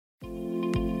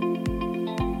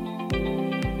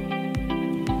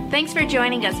Thanks for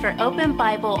joining us for Open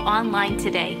Bible Online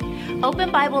today.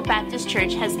 Open Bible Baptist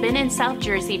Church has been in South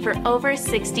Jersey for over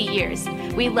 60 years.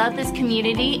 We love this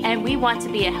community and we want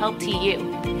to be a help to you.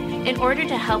 In order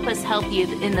to help us help you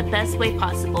in the best way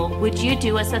possible, would you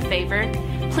do us a favor?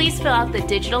 Please fill out the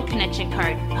digital connection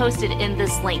card posted in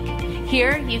this link.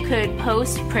 Here you could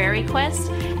post prayer requests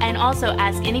and also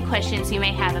ask any questions you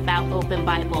may have about Open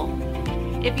Bible.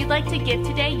 If you'd like to give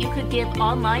today, you could give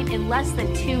online in less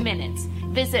than 2 minutes.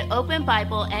 Visit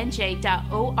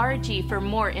openbiblenj.org for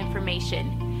more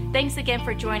information. Thanks again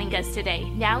for joining us today.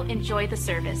 Now enjoy the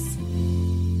service.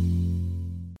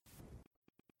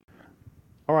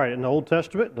 All right, in the Old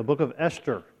Testament, the book of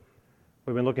Esther.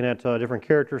 We've been looking at different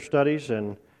character studies,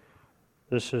 and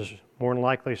this is more than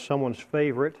likely someone's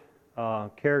favorite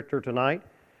character tonight.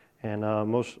 And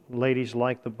most ladies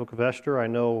like the book of Esther. I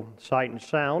know Sight and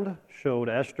Sound showed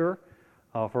Esther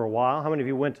for a while. How many of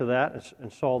you went to that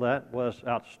and saw that? It was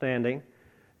outstanding,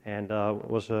 and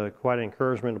was quite an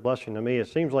encouragement, a blessing to me. It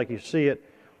seems like you see it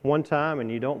one time, and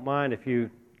you don't mind if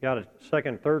you got a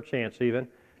second, third chance even,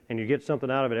 and you get something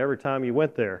out of it every time you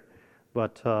went there.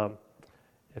 But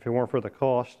if it weren't for the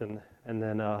cost, and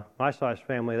then my size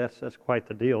family, that's quite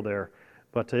the deal there.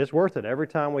 But it's worth it every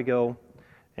time we go,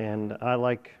 and I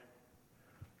like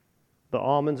the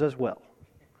almonds as well.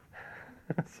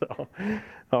 So,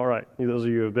 all right, those of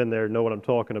you who have been there know what I'm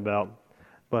talking about.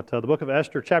 But the book of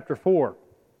Esther, chapter 4.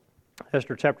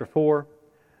 Esther, chapter 4.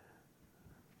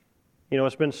 You know,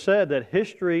 it's been said that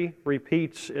history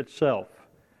repeats itself.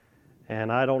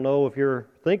 And I don't know if you're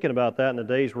thinking about that in the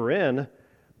days we're in,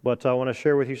 but I want to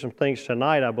share with you some things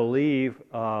tonight I believe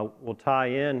will tie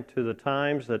in to the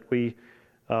times that we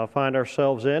find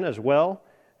ourselves in as well.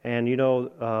 And, you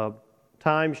know,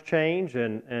 times change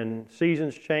and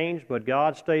seasons change, but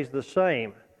God stays the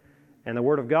same. And the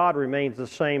Word of God remains the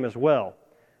same as well.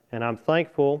 And I'm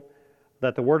thankful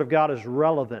that the Word of God is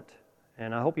relevant.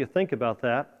 And I hope you think about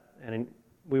that. And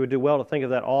we would do well to think of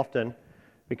that often,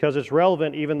 because it's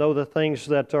relevant even though the things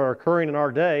that are occurring in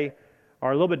our day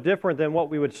are a little bit different than what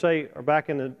we would say back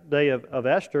in the day of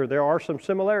Esther. There are some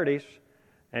similarities,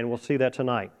 and we'll see that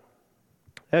tonight.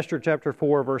 Esther chapter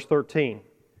 4, verse 13.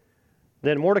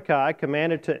 Then Mordecai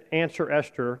commanded to answer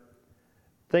Esther,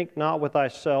 "Think not with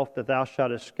thyself that thou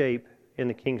shalt escape in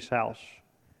the king's house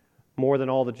more than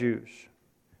all the Jews."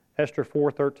 Esther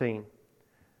 4:13.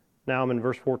 Now I'm in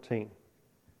verse 14.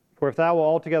 "For if thou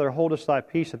altogether holdest thy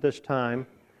peace at this time,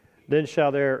 then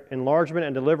shall their enlargement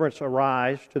and deliverance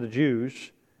arise to the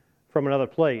Jews from another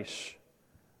place.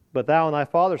 But thou and thy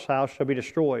father's house shall be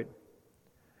destroyed.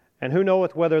 And who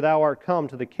knoweth whether thou art come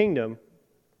to the kingdom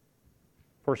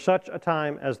for such a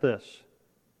time as this?"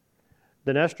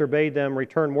 Then Esther bade them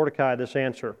return Mordecai this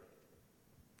answer: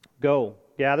 "Go,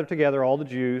 gather together all the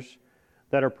Jews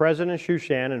that are present in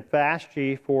Shushan, and fast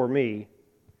ye for me,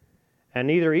 and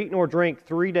neither eat nor drink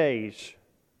 3 days,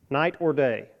 night or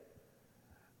day.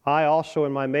 I also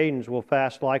and my maidens will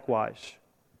fast likewise.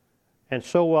 And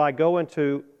so will I go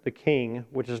into the king,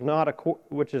 which is not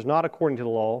according to the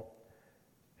law,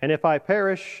 and if I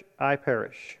perish, I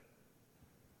perish."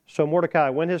 So Mordecai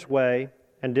went his way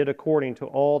and did according to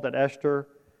all that Esther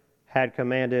had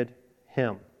commanded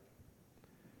him.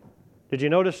 Did you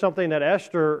notice something? That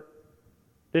Esther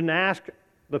didn't ask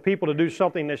the people to do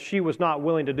something that she was not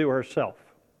willing to do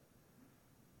herself.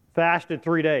 Fasted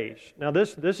 3 days. Now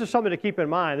this is something to keep in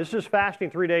mind. This is fasting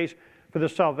 3 days for the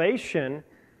salvation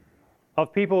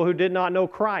of people who did not know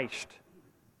Christ.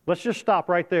 Let's just stop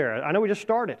right there. I know we just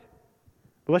started.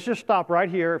 But let's just stop right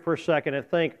here for a second and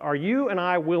think, are you and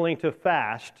I willing to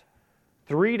fast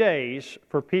 3 days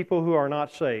for people who are not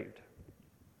saved?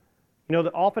 You know,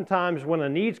 that oftentimes when the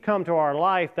needs come to our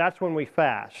life, that's when we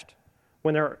fast,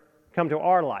 when they come to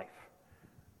our life.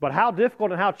 But how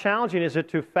difficult and how challenging is it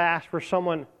to fast for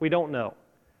someone we don't know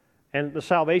and the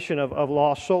salvation of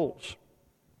lost souls?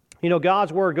 You know,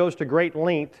 God's Word goes to great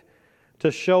length to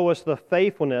show us the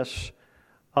faithfulness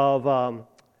of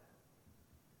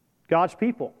God's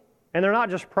people. And they're not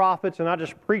just prophets and not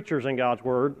just preachers in God's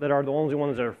Word that are the only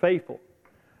ones that are faithful.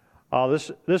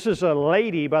 This is a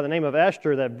lady by the name of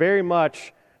Esther that very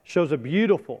much shows a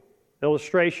beautiful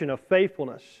illustration of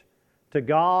faithfulness to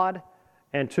God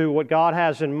and to what God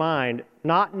has in mind,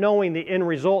 not knowing the end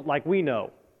result like we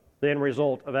know the end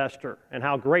result of Esther and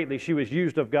how greatly she was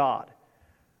used of God.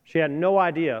 She had no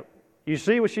idea. You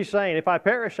see what she's saying? If I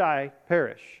perish, I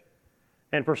perish.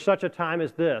 And for such a time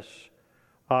as this,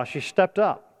 she stepped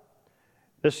up.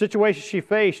 The situation she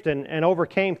faced and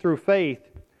overcame through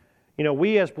faith, you know,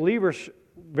 we as believers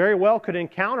very well could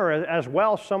encounter as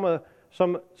well some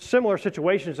similar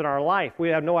situations in our life. We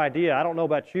have no idea. I don't know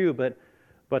about you,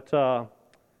 but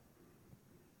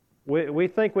We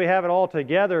think we have it all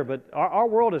together, but our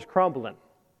world is crumbling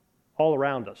all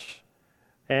around us.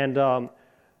 And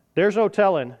there's no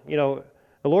telling, the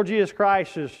Lord Jesus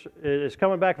Christ is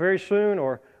coming back very soon,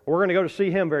 or we're going to go to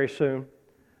see Him very soon.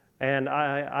 And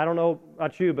I don't know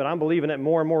about you, but I'm believing it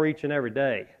more and more each and every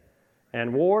day.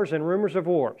 And wars and rumors of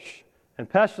wars and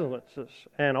pestilences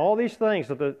and all these things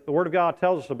that the Word of God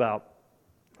tells us about.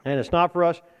 And it's not for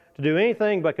us to do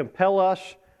anything but compel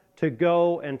us to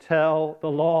go and tell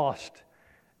the lost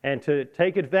and to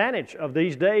take advantage of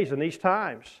these days and these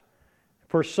times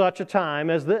for such a time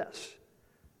as this.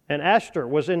 And Esther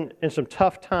was in some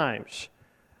tough times.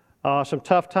 But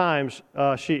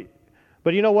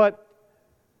you know what?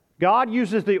 God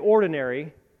uses the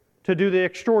ordinary to do the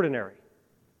extraordinary.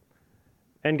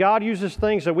 And God uses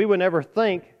things that we would never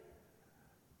think,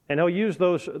 and He'll use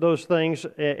those things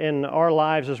in our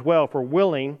lives as well if we're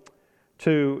willing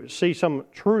to see some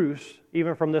truths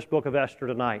even from this book of Esther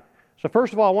tonight. So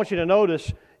first of all, I want you to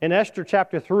notice in Esther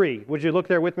chapter 3, would you look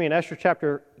there with me in Esther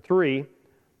chapter 3?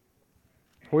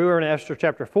 We were in Esther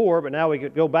chapter 4, but now we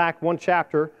could go back one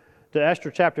chapter to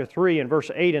Esther chapter 3 and verse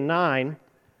 8 and 9.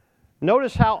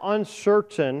 Notice how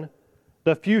uncertain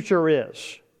the future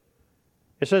is.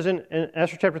 It says in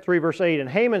Esther chapter 3, verse 8, "And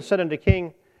Haman said unto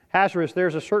King Ahasuerus, There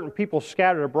is a certain people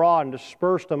scattered abroad and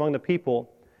dispersed among the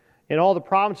people in all the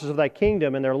provinces of thy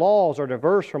kingdom, and their laws are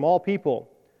diverse from all people.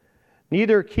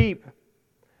 Neither keep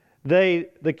they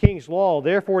the king's law.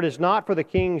 Therefore it is not for the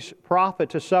king's profit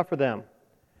to suffer them.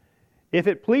 If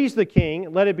it please the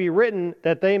king, let it be written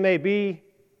that they may be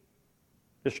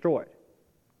destroyed.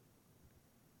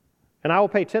 And I will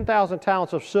pay 10,000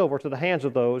 talents of silver to the hands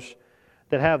of those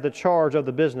that have the charge of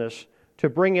the business to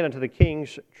bring it into the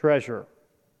king's treasure."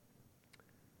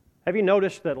 Have you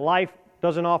noticed that life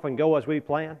doesn't often go as we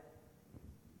plan?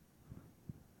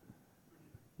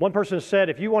 One person said,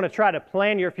 if you want to try to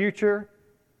plan your future,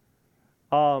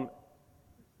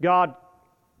 God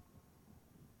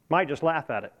might just laugh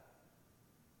at it.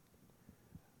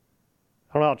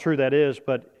 I don't know how true that is,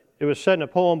 but it was said in a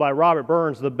poem by Robert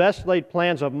Burns, "The best laid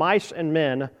plans of mice and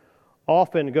men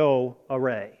often go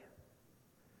awry."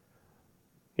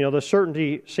 The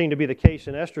certainty seemed to be the case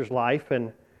in Esther's life,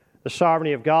 and the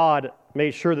sovereignty of God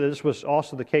made sure that this was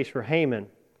also the case for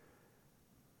Haman.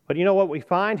 But you know what we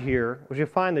find here? We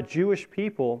find the Jewish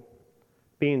people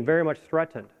being very much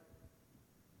threatened.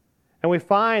 And we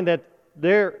find that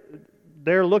they're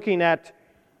looking at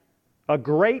a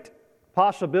great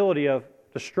possibility of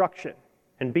destruction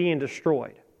and being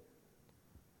destroyed.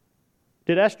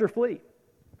 Did Esther flee?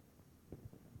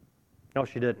 No,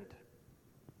 she didn't.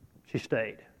 She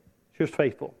stayed. She was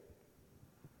faithful.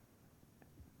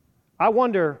 I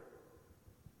wonder,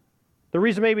 the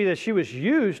reason maybe that she was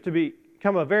used to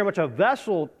become very much a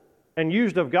vessel and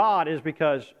used of God is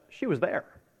because she was there.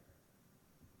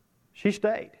 She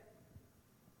stayed.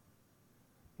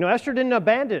 Esther didn't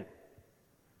abandon.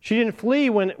 She didn't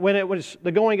flee when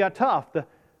the going got tough.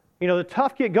 The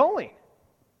tough get going,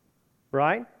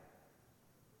 right?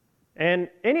 And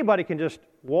anybody can just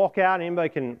walk out, anybody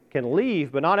can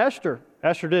leave, but not Esther.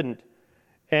 Esther didn't.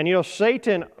 And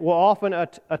Satan will often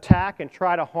attack and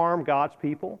try to harm God's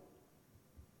people.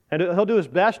 And he'll do his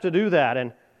best to do that.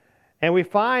 And we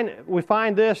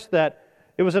find this, that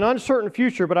it was an uncertain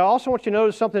future, but I also want you to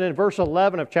notice something in verse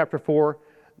 11 of chapter 4.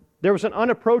 There was an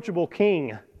unapproachable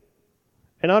king.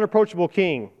 An unapproachable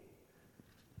king.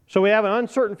 So we have an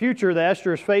uncertain future that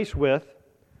Esther is faced with.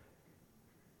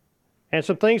 And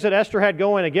some things that Esther had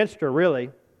going against her,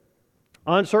 really.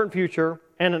 Uncertain future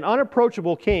and an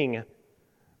unapproachable king.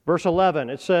 Verse 11,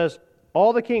 it says,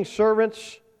 "All the king's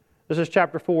servants," this is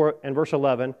chapter 4 and verse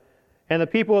 11, "and the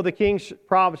people of the king's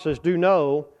provinces do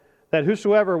know that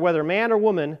whosoever, whether man or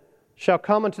woman, shall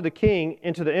come unto the king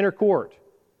into the inner court,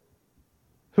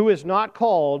 who is not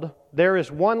called, there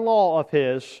is one law of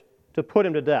his to put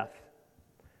him to death,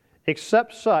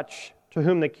 except such to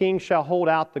whom the king shall hold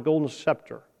out the golden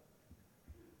scepter,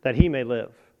 that he may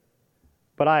live.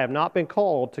 But I have not been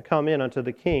called to come in unto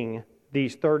the king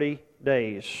these 30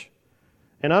 days.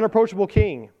 An unapproachable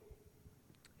king.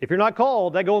 If you're not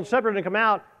called, that golden scepter didn't come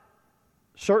out,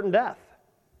 certain death.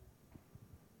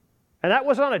 And that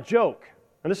was not a joke.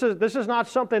 And this is not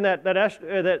something that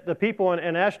the people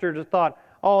in Esther just thought,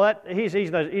 he's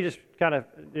just kind of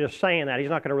just saying that. He's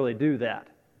not going to really do that.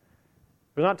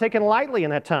 It was not taken lightly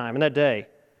in that time, in that day.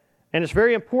 And it's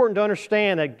very important to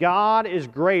understand that God is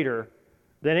greater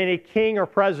than any king or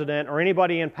president or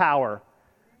anybody in power.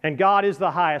 And God is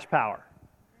the highest power.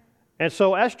 And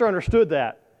so Esther understood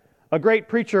that. A great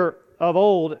preacher of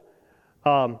old,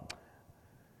 Dr.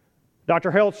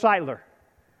 Harold Sightler.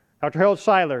 Dr. Harold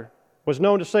Sightler was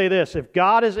known to say this: if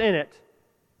God is in it,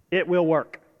 it will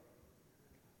work.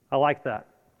 I like that.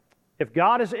 If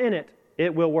God is in it,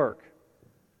 it will work.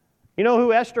 You know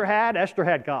who Esther had? Esther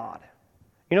had God.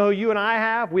 You know who you and I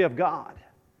have? We have God.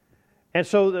 And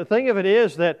so the thing of it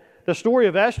is that the story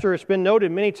of Esther, it's been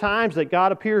noted many times that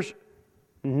God appears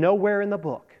nowhere in the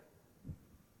book.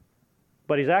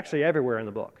 But He's actually everywhere in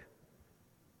the book.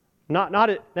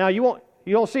 Now you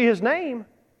don't see His name,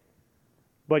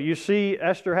 but you see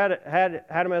Esther had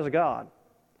Him as a God.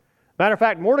 Matter of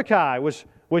fact, Mordecai was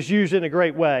used in a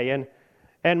great way.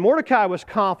 And Mordecai was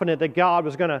confident that God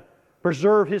was going to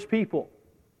preserve his people.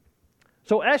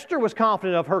 So Esther was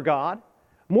confident of her God.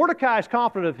 Mordecai is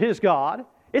confident of his God.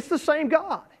 It's the same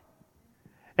God.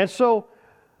 And so,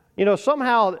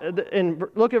 somehow,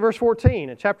 look at verse 14,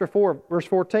 in chapter 4, verse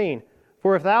 14.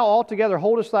 For if thou altogether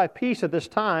holdest thy peace at this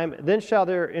time, then shall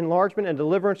their enlargement and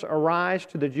deliverance arise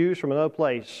to the Jews from another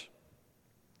place.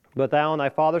 But thou and thy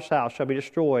father's house shall be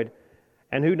destroyed.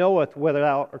 And who knoweth whether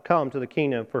thou art come to the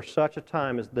kingdom for such a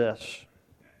time as this?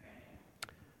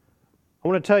 I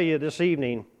want to tell you this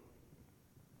evening,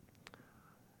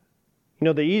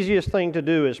 the easiest thing to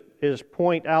do is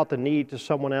point out the need to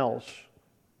someone else.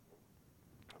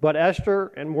 But Esther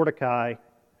and Mordecai,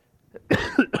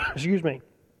 excuse me,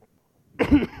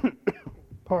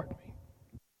 pardon me,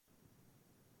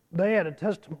 they had a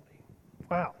testimony.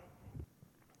 Wow.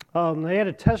 They had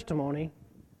a testimony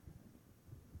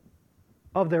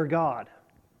of their God.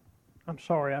 I'm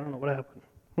sorry, I don't know what happened.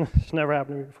 It's never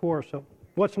happened to me before, so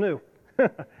what's new?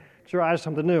 Try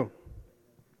something new.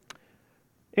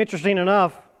 Interesting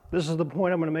enough, this is the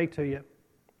point I'm going to make to you,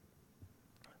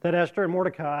 that Esther and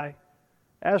Mordecai,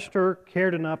 Esther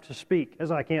cared enough to speak,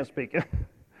 as I can't speak.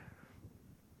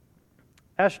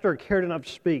 Esther cared enough to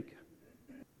speak.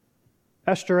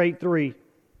 Esther 8:3.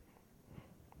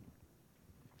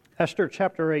 Esther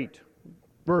chapter 8,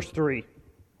 verse 3.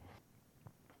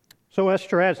 So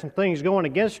Esther had some things going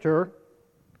against her,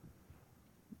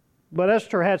 but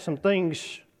Esther had some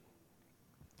things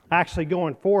actually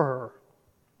going for her.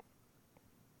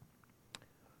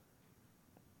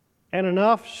 And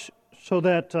enough so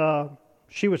that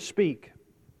she would speak.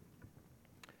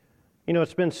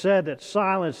 It's been said that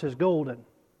silence is golden.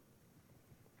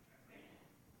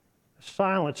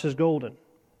 Silence is golden.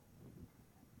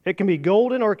 It can be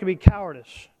golden or it can be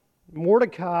cowardice.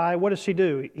 Mordecai, what does he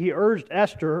do? He urged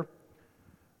Esther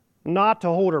not to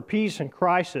hold her peace in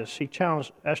crisis. He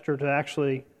challenged Esther to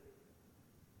actually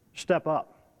step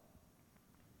up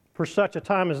for such a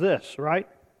time as this, right?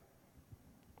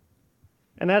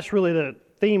 And that's really the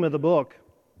theme of the book.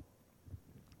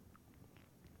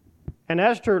 And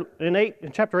Esther,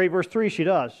 in chapter 8, verse 3, she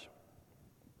does.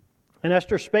 And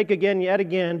Esther spake yet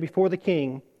again before the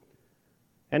king,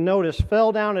 and notice,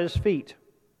 fell down at his feet,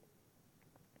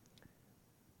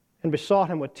 and besought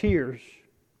him with tears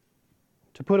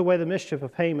to put away the mischief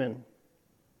of Haman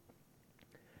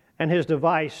and his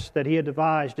device that he had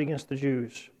devised against the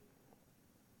Jews.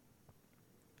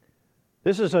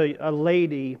 This is a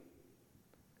lady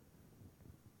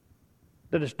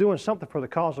that is doing something for the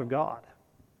cause of God.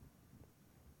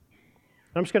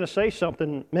 I'm just going to say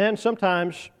something. Men,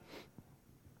 sometimes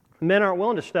men aren't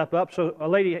willing to step up, so a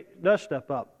lady does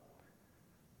step up.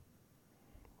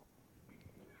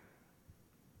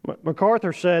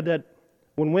 MacArthur said that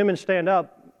when women stand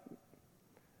up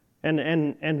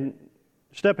and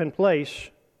step in place,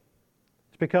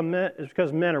 it's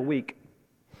because men are weak.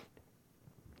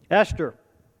 Esther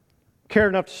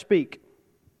cared enough to speak.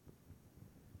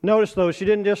 Notice, though, she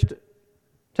didn't just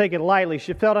take it lightly.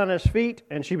 She fell down at his feet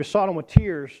and she besought him with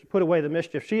tears to put away the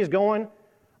mischief. She is going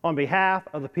on behalf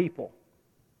of the people.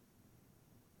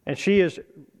 And she is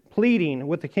pleading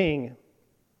with the king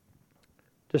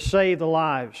to save the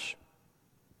lives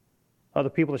of the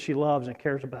people that she loves and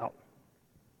cares about.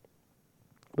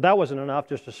 But that wasn't enough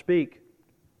just to speak.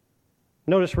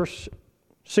 Notice verse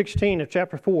 16 of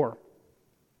chapter 4.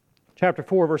 Chapter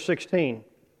 4, verse 16.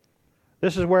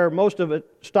 This is where most of it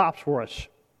stops for us.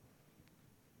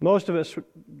 Most of us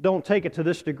don't take it to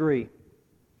this degree. And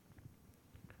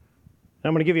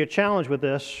I'm going to give you a challenge with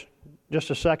this just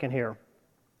a second here.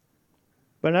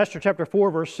 But in Esther chapter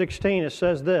 4, verse 16, it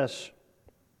says this,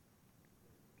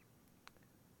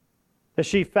 that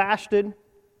she fasted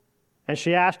and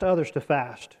she asked others to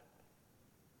fast.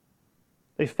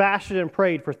 They fasted and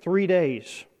prayed for 3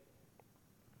 days.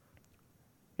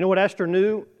 You know what Esther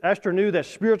knew? Esther knew that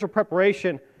spiritual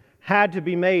preparation had to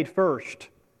be made first.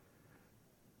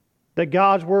 That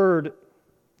God's Word,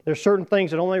 there's certain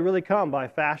things that only really come by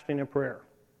fasting and prayer.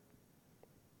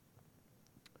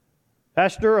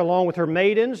 Esther, along with her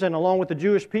maidens and along with the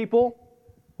Jewish people,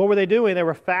 What were they doing? They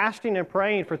were fasting and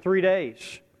praying for 3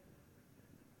 days.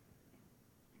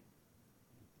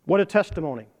 What a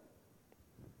testimony.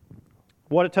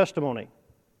 What a testimony.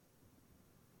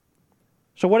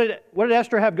 So what did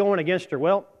Esther have going against her?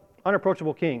 Well,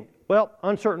 unapproachable king. Well,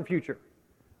 uncertain future.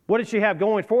 What did she have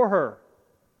going for her?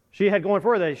 She had going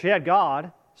for her that she had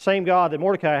God, same God that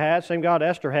Mordecai had, same God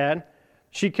Esther had.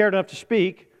 She cared enough to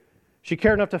speak. She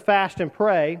cared enough to fast and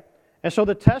pray. And so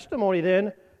the testimony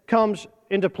then comes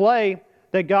into play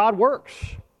that God works.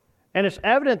 And it's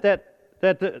evident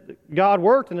that God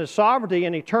worked in His sovereignty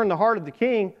and He turned the heart of the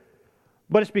king,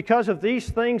 but it's because of these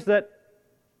things that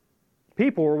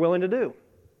people were willing to do.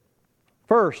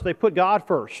 First, they put God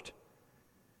first.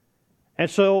 And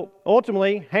so,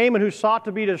 ultimately, Haman, who sought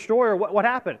to be the destroyer, what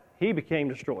happened? He became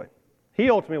destroyed. He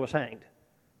ultimately was hanged.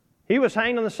 He was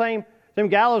hanged on the same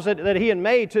gallows that he had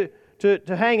made to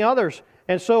hang others.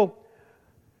 And so,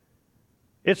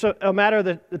 it's a matter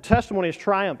that the testimony is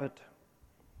triumphant.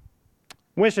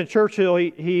 Winston Churchill,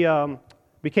 he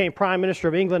became Prime Minister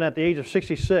of England at the age of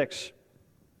 66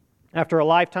 after a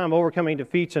lifetime of overcoming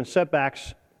defeats and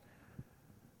setbacks.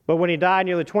 But when he died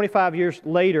nearly 25 years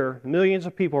later, millions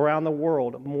of people around the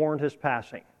world mourned his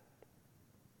passing.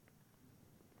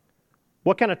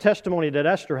 What kind of testimony did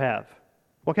Esther have?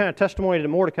 What kind of testimony did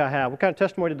Mordecai have? What kind of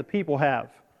testimony did the people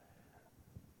have?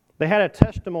 They had a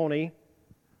testimony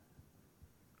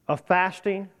of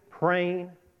fasting,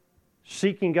 praying,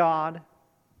 seeking God,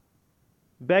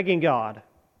 begging God,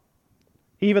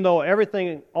 even though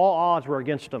all odds were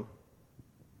against them.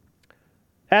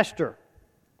 Esther,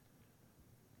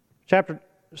 chapter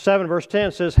 7, verse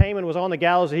 10 says, Haman was on the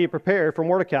gallows that he had prepared for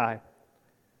Mordecai.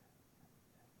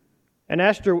 And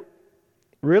Esther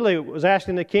really was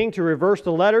asking the king to reverse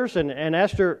the letters, and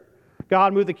Esther,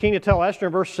 God moved the king to tell Esther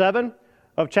in verse 7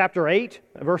 of chapter 8,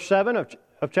 verse 7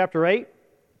 of chapter 8,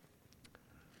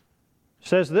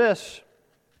 says this,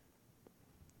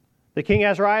 the king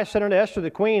Azariah said unto Esther the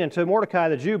queen and to Mordecai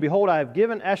the Jew, Behold, I have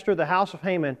given Esther the house of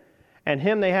Haman, and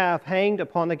him they have hanged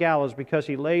upon the gallows because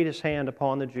he laid his hand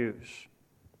upon the Jews.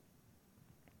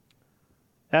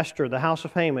 Esther, the house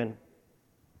of Haman,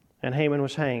 and Haman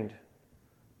was hanged.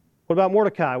 What about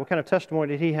Mordecai? What kind of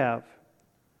testimony did he have?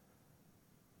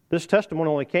 This testimony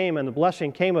only came, and the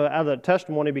blessing came out of the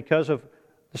testimony because of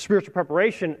the spiritual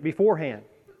preparation beforehand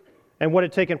and what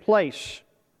had taken place.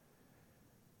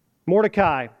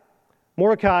 Mordecai,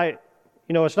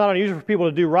 it's not unusual for people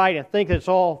to do right and think that it's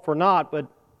all for naught, but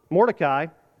Mordecai,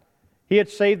 he had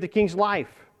saved the king's life.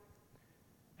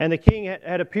 And the king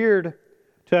had appeared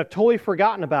to have totally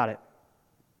forgotten about it.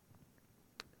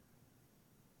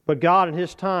 But God in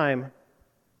His time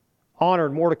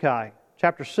honored Mordecai.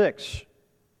 Chapter 6,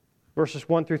 verses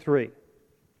 1 through 3.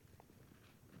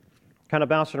 Kind of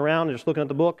bouncing around and just looking at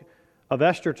the book of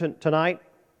Esther tonight.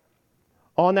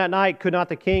 On that night could not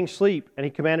the king sleep, and he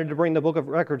commanded to bring the book of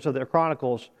records of the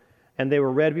Chronicles, and they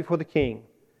were read before the king.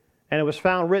 And it was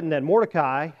found written that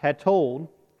Mordecai had told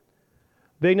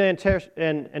Bigthan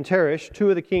and Teresh, two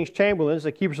of the king's chamberlains,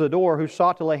 the keepers of the door, who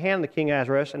sought to lay hand on the king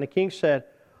Ahasuerus, and the king said,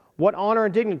 What honor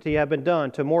and dignity have been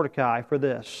done to Mordecai for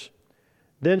this?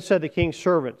 Then said the king's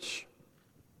servants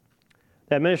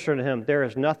that ministered to him, There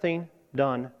is nothing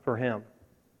done for him.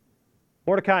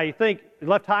 Mordecai, you think,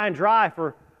 left high and dry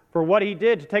for what he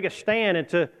did to take a stand and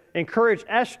to encourage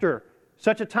Esther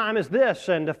such a time as this,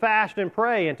 and to fast and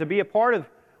pray and to be a part of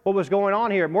what was going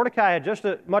on here. Mordecai had just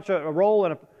as much a role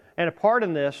and a part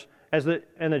in this as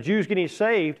the Jews getting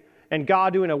saved and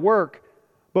God doing a work.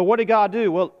 But what did God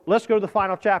do? Well, let's go to the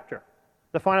final chapter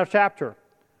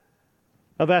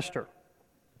of Esther.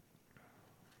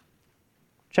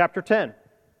 Chapter 10.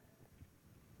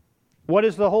 What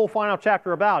is the whole final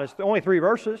chapter about? It's only 3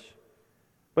 verses.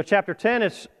 But chapter 10,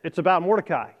 it's about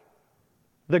Mordecai,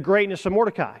 the greatness of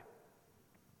Mordecai.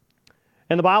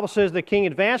 And the Bible says the king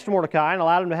advanced Mordecai and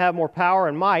allowed him to have more power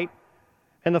and might.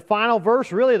 And the final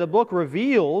verse, really, the book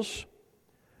reveals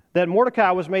that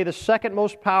Mordecai was made the second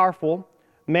most powerful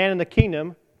man in the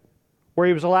kingdom, where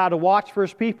he was allowed to watch for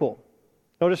his people.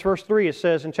 Notice verse 3, it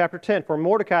says in chapter 10, For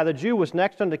Mordecai the Jew was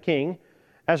next unto King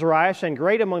Azarias, and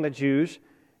great among the Jews,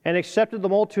 and accepted the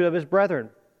multitude of his brethren,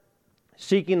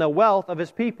 seeking the wealth of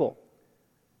his people,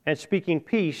 and speaking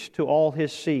peace to all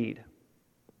his seed.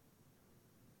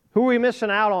 Who are we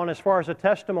missing out on as far as a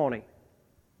testimony?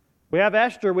 We have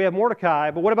Esther, we have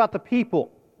Mordecai, but what about the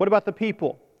people? What about the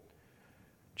people?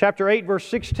 Chapter 8, verse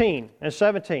 16 and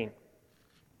 17.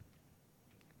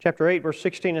 Chapter 8, verse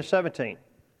 16 and 17.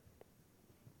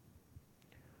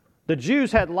 The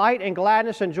Jews had light and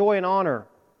gladness and joy and honor,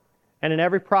 and in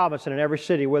every province and in every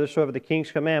city, whithersoever the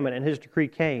king's commandment and his decree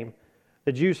came,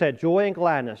 the Jews had joy and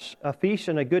gladness, a feast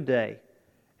and a good day,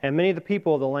 and many of the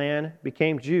people of the land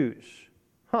became Jews.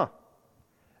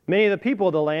 Many of the people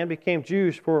of the land became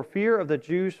Jews, for fear of the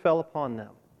Jews fell upon them.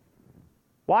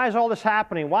 Why is all this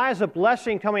happening? Why is the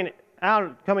blessing coming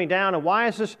down, and why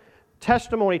is this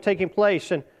testimony taking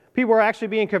place? And people are actually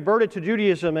being converted to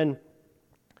Judaism, and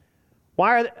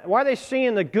why are they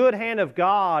seeing the good hand of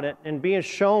God and being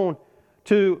shown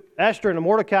to Esther and to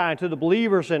Mordecai and to the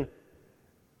believers? And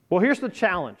well, here's the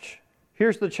challenge.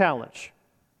 Here's the challenge.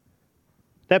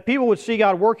 That people would see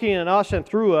God working in us and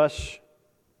through us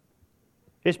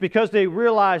is because they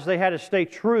realized they had to stay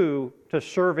true to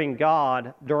serving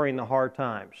God during the hard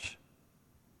times.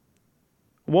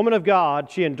 A woman of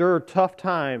God, she endured tough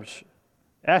times.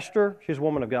 Esther, she's a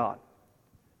woman of God.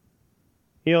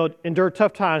 Endured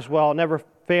tough times while never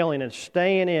failing and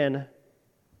staying in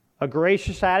a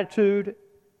gracious attitude,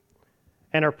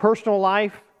 and her personal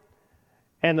life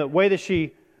and the way that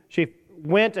she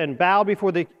went and bowed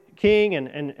before the king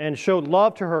and showed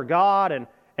love to her God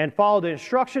and followed the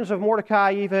instructions of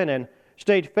Mordecai even, and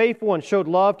stayed faithful and showed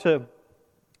love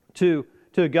to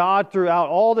God throughout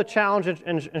all the challenge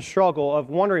and struggle of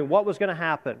wondering what was going to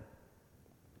happen.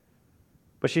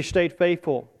 But she stayed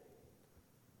faithful.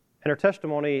 And her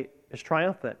testimony is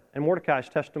triumphant. And Mordecai's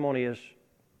testimony is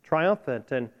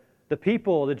triumphant. And the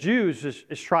people, the Jews,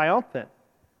 is triumphant.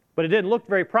 But it didn't look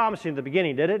very promising at the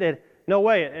beginning, did it? No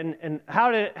way. And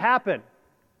how did it happen?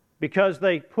 Because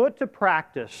they put to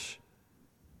practice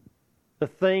the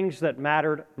things that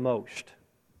mattered most.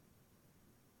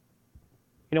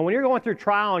 When you're going through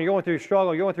trial and you're going through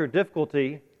struggle, you're going through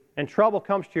difficulty, and trouble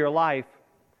comes to your life,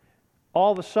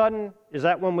 all of a sudden, is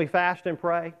that when we fast and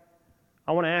pray?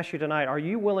 I want to ask you tonight, are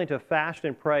you willing to fast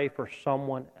and pray for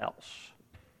someone else?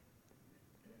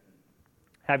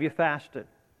 Have you fasted?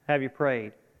 Have you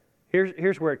prayed?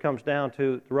 Here's where it comes down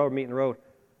to the road meeting the road.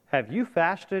 Have you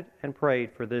fasted and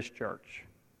prayed for this church?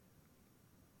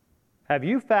 Have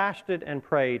you fasted and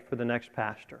prayed for the next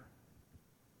pastor?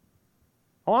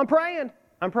 Oh, I'm praying.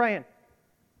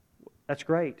 That's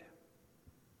great.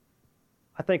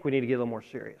 I think we need to get a little more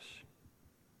serious.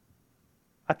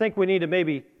 I think we need to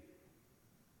maybe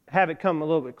have it come a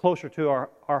little bit closer to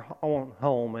our own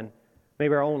home and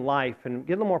maybe our own life and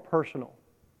get a little more personal.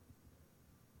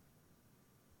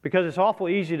 Because it's awful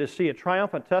easy to see a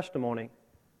triumphant testimony,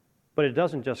 but it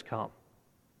doesn't just come.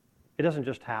 It doesn't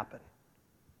just happen.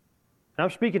 And I'm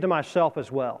speaking to myself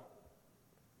as well.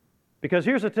 Because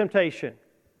here's the temptation.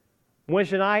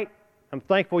 Wednesday night, I'm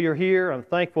thankful you're here. I'm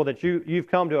thankful that you've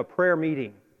come to a prayer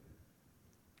meeting.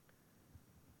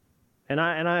 And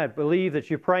I believe that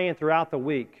you're praying throughout the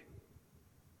week.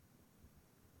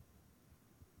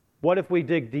 What if we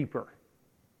dig deeper?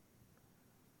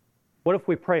 What if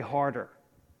we pray harder?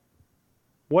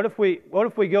 What if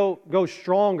we go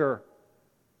stronger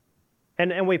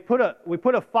and we put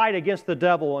a fight against the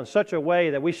devil in such a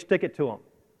way that we stick it to him?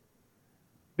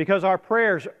 Because our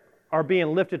prayers are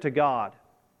being lifted to God.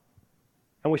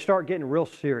 And we start getting real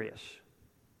serious.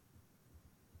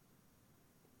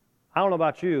 I don't know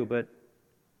about you, but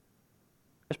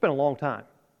it's been a long time.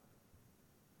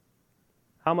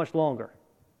 How much longer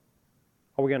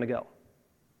are we going to go?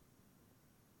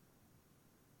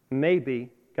 Maybe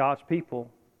God's people,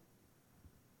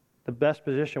 the best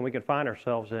position we can find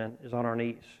ourselves in is on our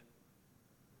knees.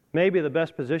 Maybe the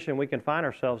best position we can find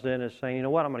ourselves in is saying, you know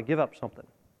what, I'm going to give up something.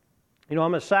 I'm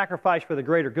going to sacrifice for the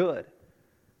greater good.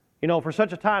 For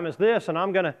such a time as this, and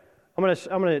I'm going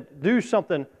to do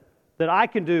something that I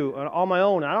can do on my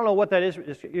own. I don't know what that is.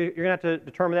 You're going to have to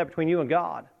determine that between you and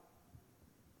God.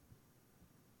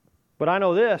 But I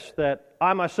know this, that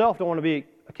I myself don't want to be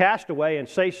a castaway and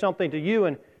say something to you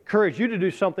and encourage you to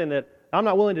do something that I'm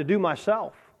not willing to do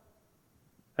myself.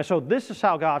 And so this is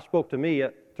how God spoke to me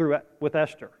with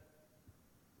Esther.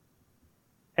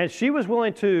 And she was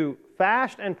willing to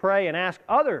fast and pray and ask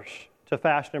others to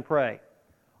fast and pray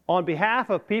on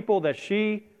behalf of people that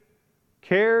she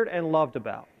cared and loved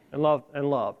about and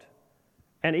loved.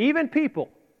 And even people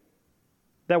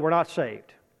that were not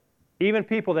saved, even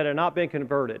people that had not been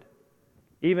converted,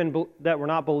 even that were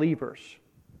not believers.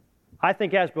 I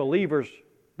think as believers,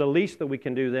 the least that we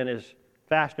can do then is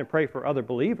fast and pray for other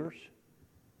believers.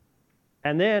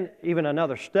 And then even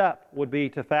another step would be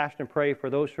to fast and pray for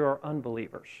those who are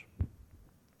unbelievers.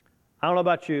 I don't know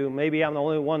about you, maybe I'm the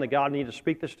only one that God needs to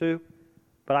speak this to,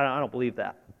 but I don't believe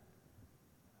that.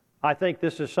 I think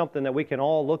this is something that we can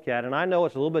all look at, and I know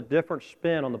it's a little bit different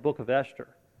spin on the book of Esther,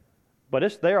 but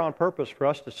it's there on purpose for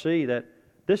us to see that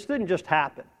this didn't just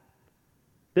happen.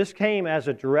 This came as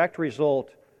a direct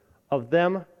result of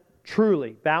them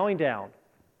truly bowing down,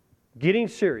 getting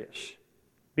serious,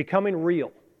 becoming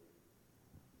real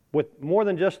with more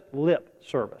than just lip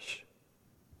service,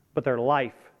 but their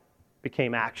life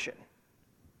became action.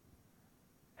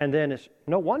 And then it's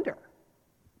no wonder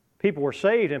people were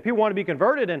saved and people wanted to be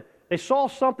converted, and they saw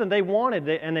something they wanted,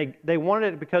 and they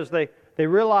wanted it because they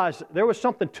realized there was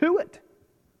something to it.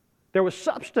 There was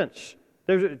substance.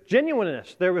 There was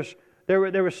genuineness. There was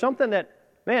something that,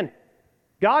 man,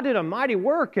 God did a mighty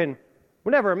work, and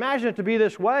we never imagined it to be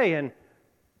this way. And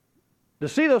to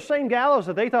see those same gallows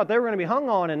that they thought they were going to be hung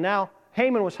on, and now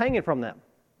Haman was hanging from them.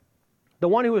 The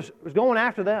one who was going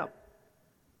after them.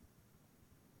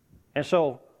 And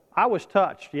so I was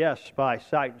touched, yes, by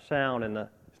sight and sound and the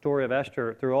story of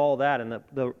Esther through all that and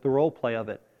the role play of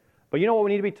it. But you know what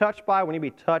we need to be touched by? We need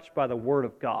to be touched by the Word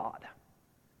of God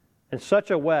in such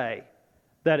a way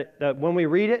that when we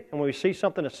read it and when we see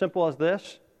something as simple as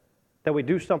this, that we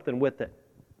do something with it.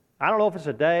 I don't know if it's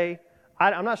a day.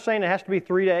 I'm not saying it has to be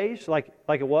 3 days like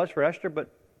it was for Esther,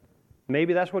 but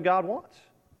maybe that's what God wants.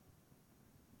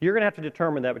 You're going to have to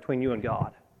determine that between you and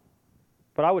God.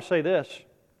 But I would say this,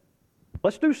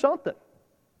 let's do something.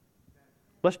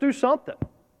 Let's do something.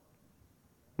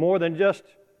 More than just,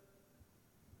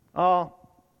 no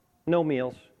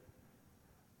meals.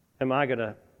 Am I going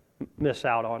to miss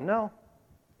out on? No.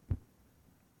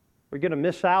 We're going to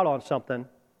miss out on something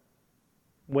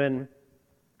when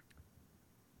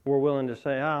we're willing to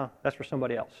say, that's for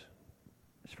somebody else.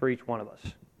 It's for each one of us.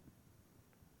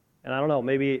 And I don't know,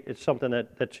 maybe it's something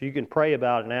that you can pray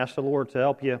about and ask the Lord to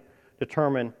help you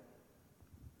determine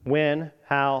when,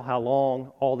 how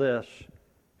long, all this.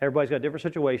 Everybody's got different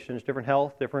situations, different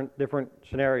health, different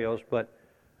scenarios, but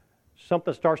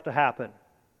something starts to happen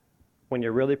when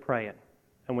you're really praying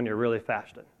and when you're really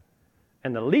fasting.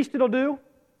 And the least it'll do,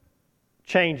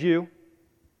 change you,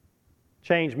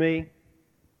 change me.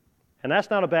 And that's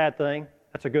not a bad thing.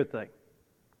 That's a good thing.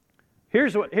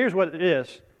 Here's what it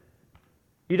is.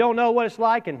 You don't know what it's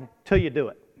like until you do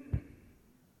it.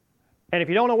 And if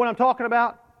you don't know what I'm talking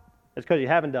about, it's because you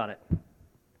haven't done it.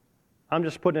 I'm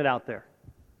just putting it out there.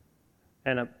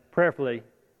 And prayerfully,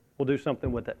 we'll do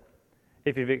something with it.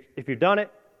 If you've done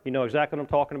it, you know exactly what I'm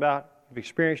talking about. You've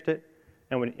experienced it,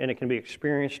 and it can be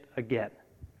experienced again.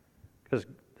 Because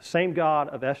the same God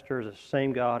of Esther is the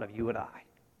same God of you and I.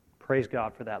 Praise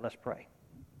God for that. Let's pray.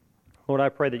 Lord, I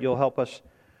pray that you'll help us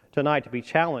tonight to be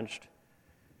challenged.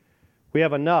 We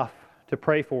have enough to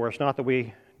pray for. It's not that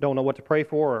we don't know what to pray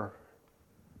for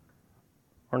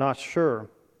or not sure.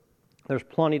 There's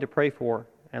plenty to pray for.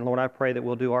 And Lord, I pray that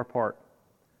we'll do our part.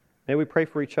 May we pray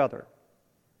for each other.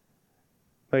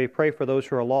 May we pray for those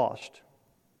who are lost.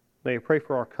 May we pray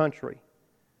for our country.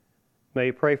 May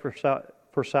we pray for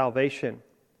salvation,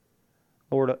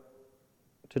 Lord,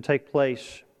 to take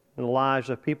place in the lives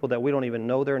of people that we don't even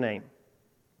know their name.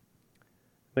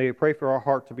 May we pray for our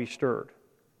heart to be stirred.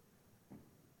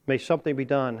 May something be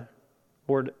done,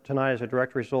 Lord, tonight as a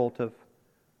direct result of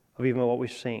even what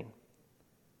we've seen.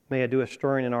 May it do a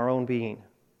stirring in our own being,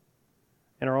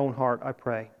 in our own heart, I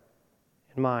pray.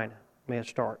 In mine, may it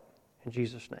start. In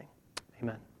Jesus' name,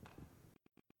 amen.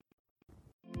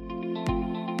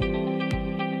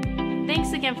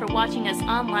 Thanks again for watching us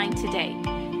online today.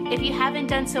 If you haven't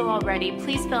done so already,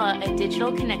 please fill out a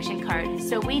digital connection card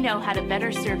so we know how to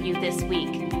better serve you this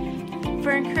week.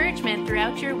 For encouragement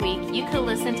throughout your week, you could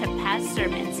listen to past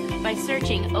sermons by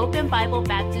searching Open Bible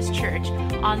Baptist Church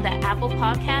on the Apple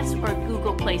Podcast or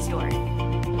Google Play Store.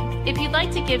 If you'd like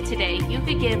to give today, you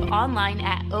could give online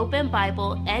at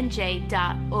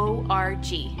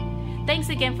openbiblenj.org. Thanks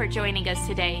again for joining us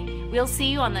today. We'll see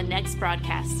you on the next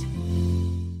broadcast.